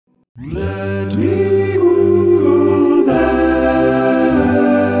Let me Google that.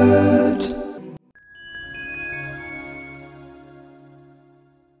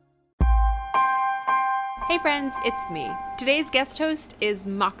 Hey friends, it's me. Today's guest host is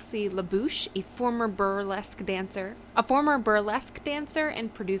Moxie LaBouche, a former burlesque dancer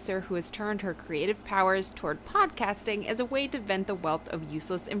and producer who has turned her creative powers toward podcasting as a way to vent the wealth of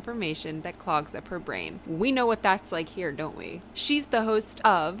useless information that clogs up her brain. We know what that's like here, don't we? She's the host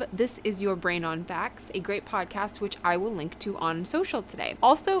of This Is Your Brain on Facts, a great podcast which I will link to on social today.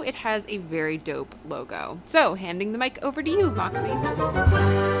 Also, it has a very dope logo. So, handing the mic over to you,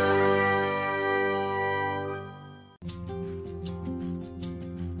 Moxie.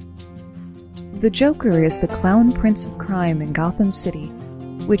 The Joker is the clown prince of crime in Gotham City,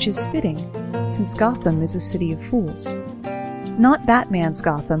 which is fitting, since Gotham is a city of fools. Not Batman's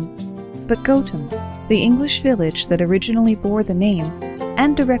Gotham, but Gotham, the English village that originally bore the name,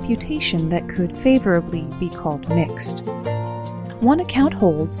 and a reputation that could favorably be called mixed. One account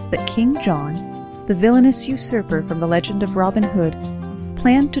holds that King John, the villainous usurper from the legend of Robin Hood,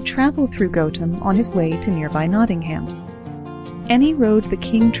 planned to travel through Gotham on his way to nearby Nottingham. Any road the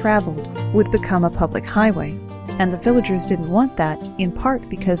king traveled would become a public highway, and the villagers didn't want that, in part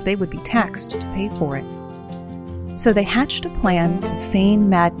because they would be taxed to pay for it. So they hatched a plan to feign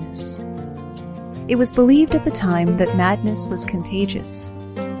madness. It was believed at the time that madness was contagious.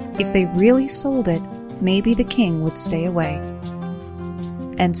 If they really sold it, maybe the king would stay away.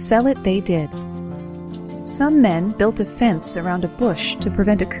 And sell it they did. Some men built a fence around a bush to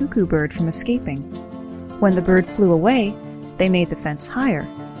prevent a cuckoo bird from escaping. When the bird flew away, they made the fence higher.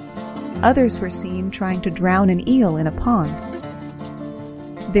 Others were seen trying to drown an eel in a pond.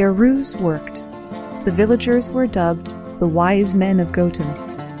 Their ruse worked. The villagers were dubbed the Wise Men of Gotham,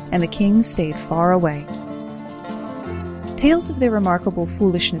 and the king stayed far away. Tales of their remarkable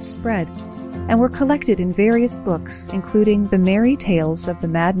foolishness spread, and were collected in various books, including The Merry Tales of the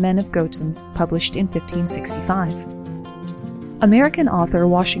Madmen of Gotham, published in 1565. American author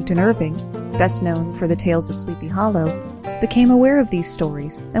Washington Irving, best known for the Tales of Sleepy Hollow, became aware of these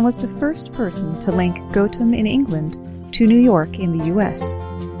stories and was the first person to link Gotham in England to New York in the U.S.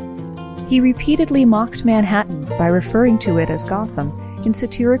 He repeatedly mocked Manhattan by referring to it as Gotham in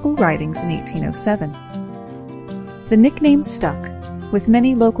satirical writings in 1807. The nickname stuck, with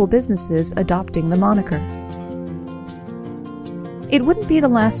many local businesses adopting the moniker. It wouldn't be the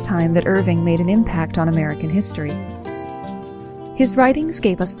last time that Irving made an impact on American history. His writings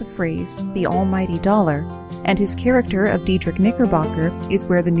gave us the phrase, the almighty dollar, and his character of Diedrich Knickerbocker is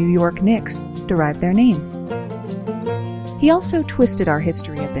where the New York Knicks derived their name. He also twisted our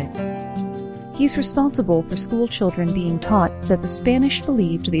history a bit. He's responsible for school children being taught that the Spanish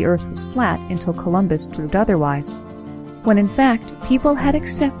believed the earth was flat until Columbus proved otherwise, when in fact people had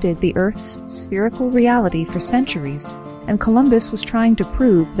accepted the earth's spherical reality for centuries, and Columbus was trying to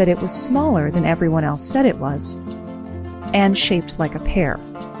prove that it was smaller than everyone else said it was, and shaped like a pear.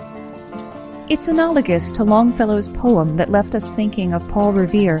 It's analogous to Longfellow's poem that left us thinking of Paul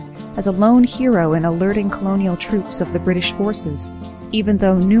Revere as a lone hero in alerting colonial troops of the British forces, even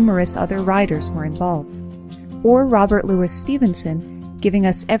though numerous other writers were involved. Or Robert Louis Stevenson giving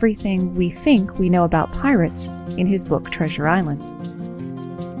us everything we think we know about pirates in his book Treasure Island.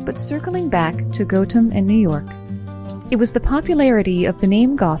 But circling back to Gotham and New York, it was the popularity of the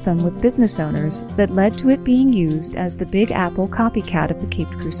name Gotham with business owners that led to it being used as the Big Apple copycat of the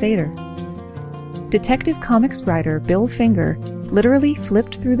Caped Crusader. Detective Comics writer Bill Finger literally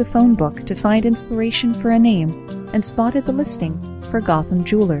flipped through the phone book to find inspiration for a name and spotted the listing for Gotham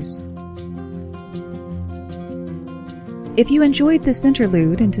Jewelers. If you enjoyed this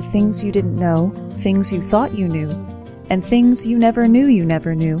interlude into things you didn't know, things you thought you knew, and things you never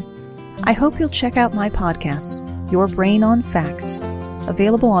knew, I hope you'll check out my podcast, Your Brain on Facts,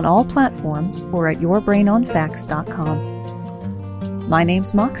 available on all platforms or at yourbrainonfacts.com. My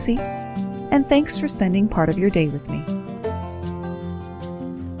name's Moxie, and thanks for spending part of your day with me.